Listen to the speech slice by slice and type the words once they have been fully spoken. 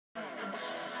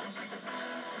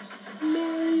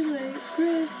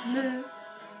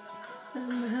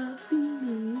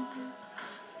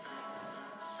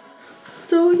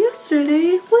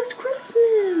yesterday was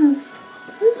Christmas!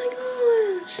 Oh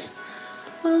my gosh!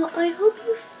 Well, I hope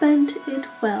you spent it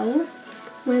well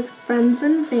with friends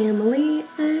and family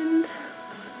and,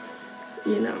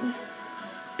 you know,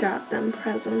 got them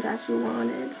presents that you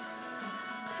wanted.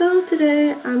 So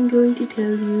today I'm going to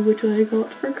tell you what I got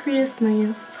for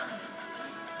Christmas.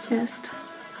 Just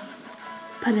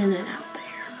putting it out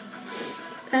there.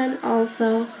 And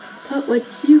also put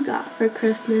what you got for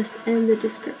Christmas in the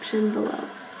description below.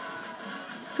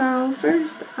 So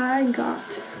first I got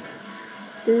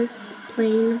this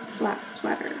plain flat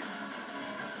sweater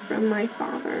from my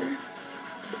father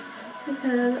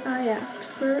because I asked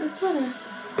for a sweater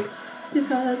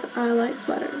because I like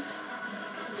sweaters.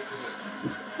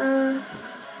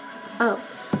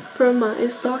 For my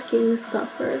stocking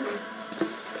stuffer,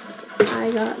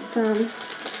 I got some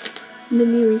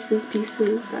mini Reese's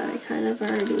Pieces that I kind of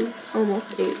already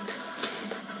almost ate,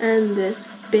 and this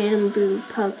bamboo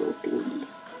puzzle thingy.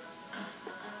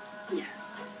 Yes.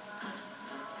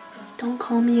 Don't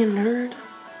call me a nerd.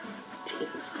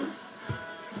 Jesus.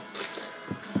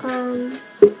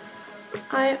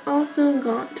 I also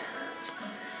got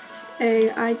a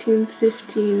iTunes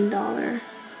 $15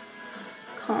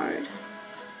 card,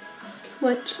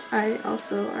 which I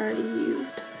also already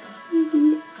used.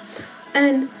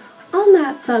 And on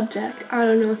that subject, I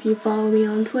don't know if you follow me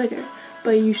on Twitter,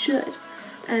 but you should.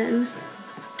 And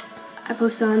I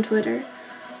posted on Twitter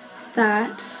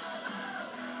that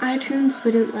iTunes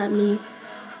wouldn't let me,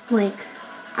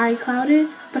 iCloud it,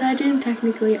 but I didn't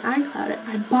technically iCloud it.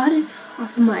 I bought it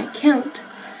off of my account,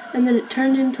 and then it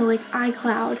turned into,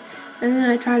 iCloud, and then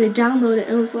I tried to download it,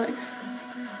 and it was like,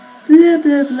 blah,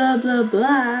 blah, blah, blah,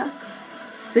 blah,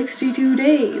 62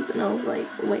 days, and I was like,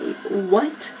 wait,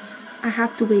 what? I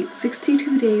have to wait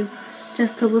 62 days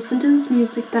just to listen to this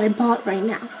music that I bought right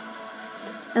now.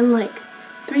 And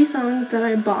 3 songs that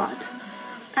I bought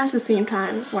at the same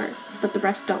time work, but the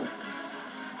rest don't.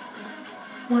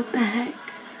 What the heck?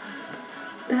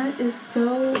 That is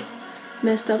so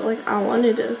messed up. I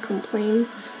wanted to complain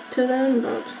to them,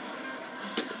 but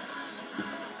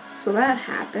so that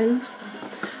happened.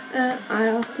 I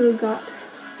also got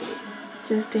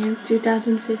Just Dance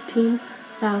 2015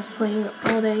 that I was playing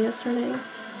all day yesterday.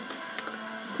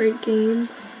 Great game.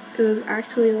 It was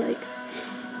actually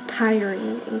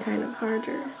tiring and kind of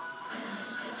harder.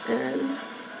 And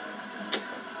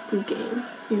good game.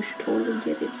 You should totally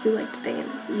get it if you like to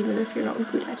dance, even if you're not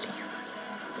good at dancing.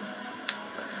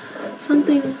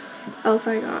 Something else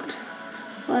I got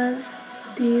was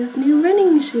these new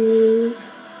running shoes.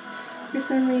 For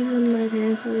some reason, my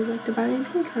parents always like to buy me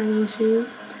pink running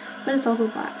shoes, but it's also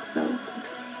black, so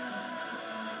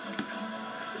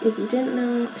if you didn't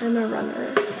know, I'm a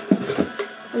runner.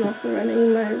 I'm also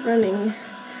running my running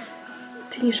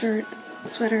t-shirt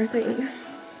sweater thing.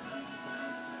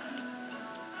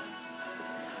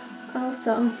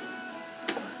 Also,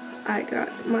 I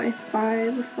got my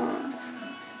 5 sauce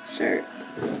shirt.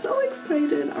 I'm so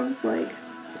excited. I was like,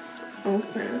 oh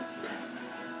snap.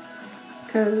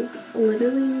 Because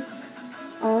literally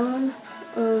all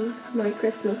of my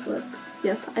Christmas list,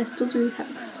 yes, I still do have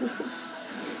a Christmas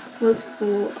list, was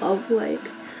full of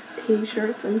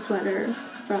t-shirts and sweaters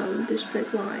from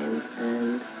District Lines,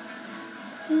 and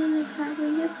I didn't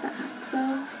exactly get that. So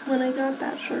when I got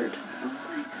that shirt, I was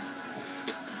like,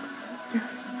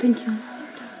 yes, thank you, Lord.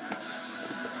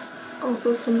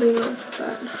 Also, something else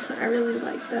that I really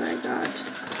liked that I got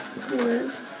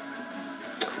was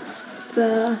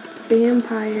the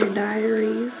Vampire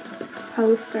Diaries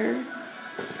poster.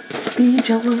 Be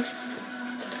jealous.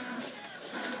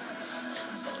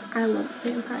 I love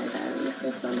Vampire Diaries.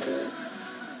 They're so good.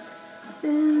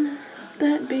 And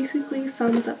that basically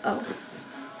sums up. Oh,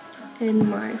 and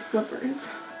my slippers.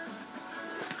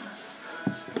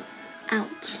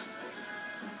 Ouch.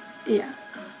 Yeah.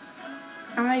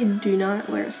 I do not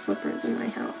wear slippers in my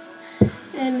house.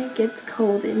 And it gets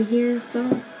cold in here,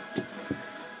 so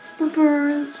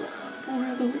slippers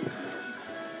for the win.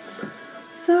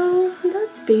 So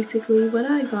that's basically what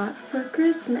I got for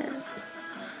Christmas.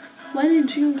 What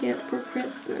did you get for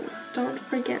Christmas? Don't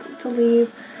forget to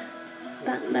leave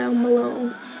that down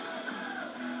below.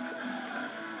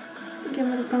 Give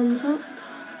it a thumbs up.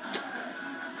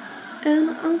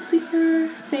 And I'll see your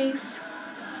face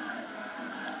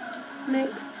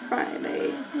next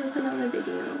Friday with another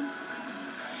video.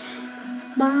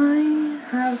 Bye.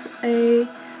 Have a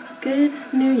good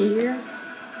New Year.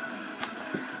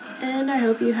 And I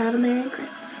hope you had a Merry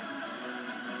Christmas.